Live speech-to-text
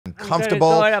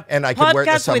comfortable and I could wear it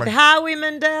in the summer. Podcast with Howie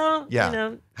Mandel. Yeah. You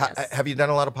know, yes. Have you done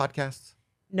a lot of podcasts?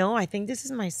 No, I think this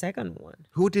is my second one.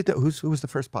 Who did that? Who was the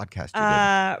first podcast you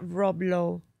did? Rob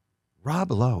Lowe.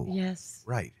 Rob Lowe. Yes.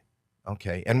 Right.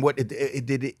 Okay. And what did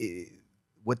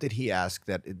he ask?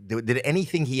 Did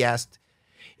anything he asked?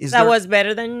 Was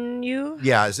better than you?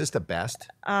 Yeah. Is this the best?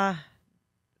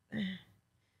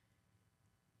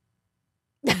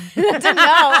 That's a no.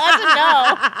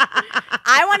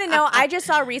 I want to know. I just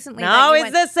saw recently. No,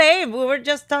 it's the same. We were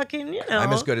just talking, you know.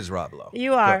 I'm as good as Rob Lowe.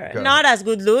 You are not as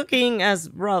good looking as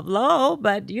Rob Lowe,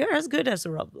 but you're as good as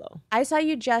Rob Lowe. I saw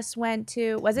you just went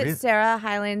to, was it Sarah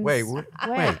Hyland's? Wait.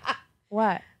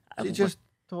 What? She just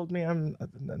told me I'm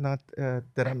not,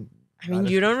 that I'm. I mean,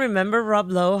 you don't remember Rob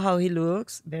Lowe, how he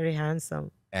looks? Very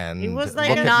handsome. And he was like,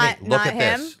 look at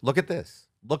this. Look at this.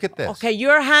 Look at this. Okay,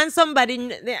 you're handsome, but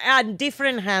in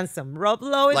different handsome. Rob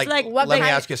Lowe is like let me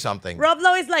ask you something. Rob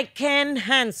Lowe is like Ken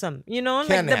handsome, you know,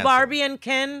 Ken like the handsome. Barbie and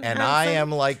Ken. And handsome. I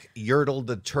am like Yertle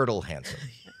the turtle handsome.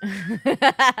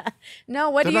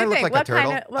 No, what do you think? Like what a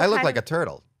turtle? kind of? I look like a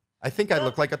turtle. I think I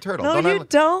look like a turtle. No, don't you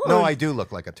don't. No, I do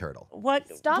look like a turtle. What?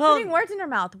 Stop putting words in her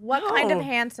mouth. What kind of No.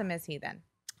 handsome is he then?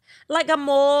 Like a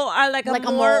mole, or like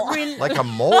a more Like a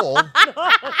mole?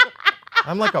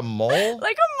 I'm like a mole?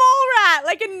 Like a mole rat,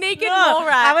 like a naked mole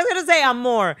rat. I was gonna say a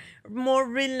more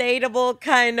relatable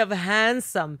kind of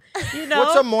handsome. You know,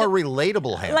 What's a more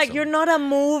relatable handsome? like you're not a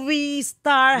movie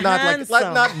star not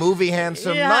handsome. not movie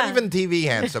handsome, Yeah. not even TV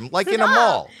handsome, like in a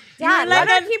mall. Dad, You're let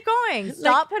like her keep going.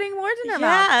 Stop putting words in her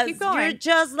Yes, mouth. Keep going. you're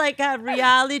just like a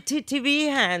reality TV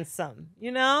handsome.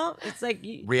 You know, it's like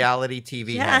Reality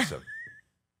TV Yeah. handsome.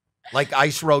 Like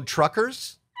Ice Road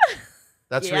Truckers?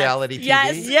 That's Yes. reality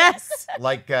TV? yes.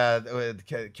 Like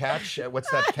Catch,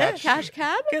 what's that catch? Cash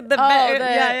cab? Yeah.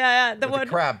 The With one. the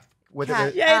crab. With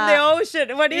Cat. the, Yeah, in the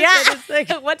ocean. What is it? It's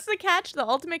like What's the catch? The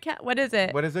ultimate catch? What is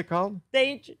it? what is it called?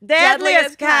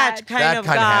 deadliest catch kind That of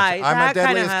kind of guy. handsome. I'm a That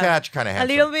kind of deadliest catch kind of A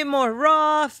handsome. little bit more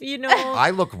rough, you know.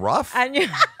 I look rough? And you,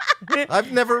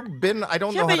 I've never been, I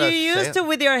don't yeah, know how but to you say used it. to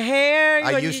with your hair.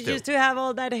 I You used to. used to have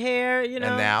all that hair, you know.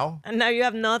 And now? And now you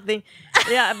have nothing.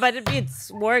 Yeah, but it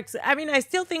works. I mean, I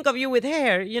still think of you with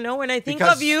hair. You know, when I think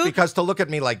of you. Because to look at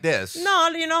me like this. No,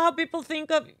 you know how people think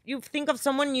of you. Think of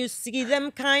someone, you see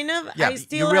them kind of. Yeah, I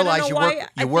still, you realize I don't you know work, why you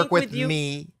I work think with you.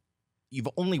 me. You've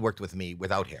only worked with me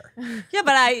without hair. Yeah,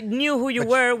 but I knew who you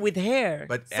were with hair.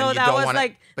 But so you that don't was wanna,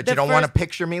 like. But the you don't want to first-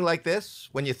 picture me like this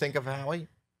when you think of Howie?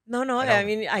 No, I I don't-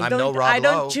 mean, I I'm don't. no Rob I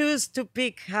don't Lowe. choose to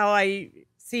pick how I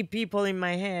see people in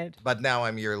my head. But now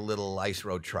I'm your little ice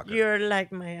road trucker. You're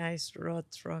like my ice road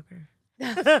trucker.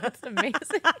 That's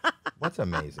amazing. What's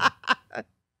amazing?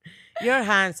 You're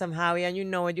handsome, Howie, and you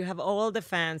know it. You have all the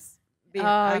fans.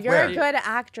 Oh, you're Where? a good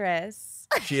actress.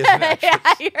 She is an actress.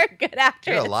 Yeah, you're a good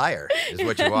actress. You're a liar, is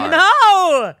what you are.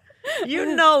 No,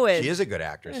 you know it. She is a good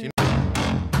actress. You